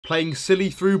Playing silly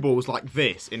through balls like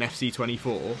this in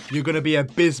FC24, you're going to be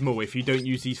abysmal if you don't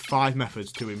use these 5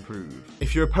 methods to improve.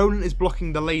 If your opponent is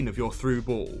blocking the lane of your through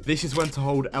ball, this is when to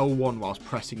hold L1 whilst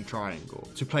pressing triangle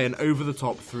to play an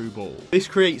over-the-top through ball. This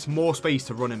creates more space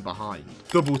to run in behind.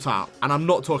 Double tap, and I'm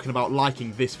not talking about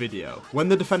liking this video. When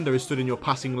the defender is stood in your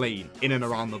passing lane, in and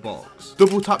around the box,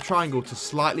 double tap triangle to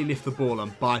slightly lift the ball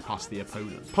and bypass the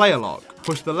opponent. Player lock.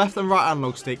 Push the left and right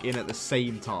analog stick in at the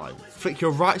same time. Flick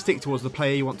your right stick towards the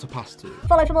player you want to pass to.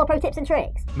 Follow for more pro tips and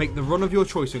tricks. Make the run of your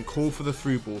choice and call for the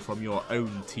through ball from your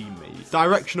own teammate.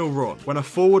 Directional run. When a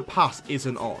forward pass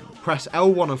isn't on, press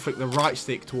L1 and flick the right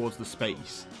stick towards the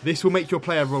space. This will make your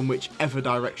player run whichever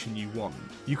direction you want.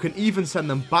 You can even send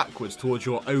them backwards towards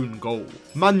your own goal.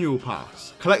 Manual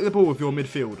pass. Collect the ball with your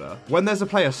midfielder. When there's a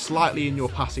player slightly in your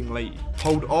passing lane,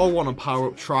 hold R1 and power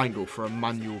up triangle for a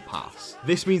manual pass.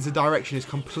 This means the direction is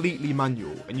completely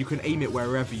manual and you can aim it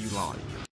wherever you like.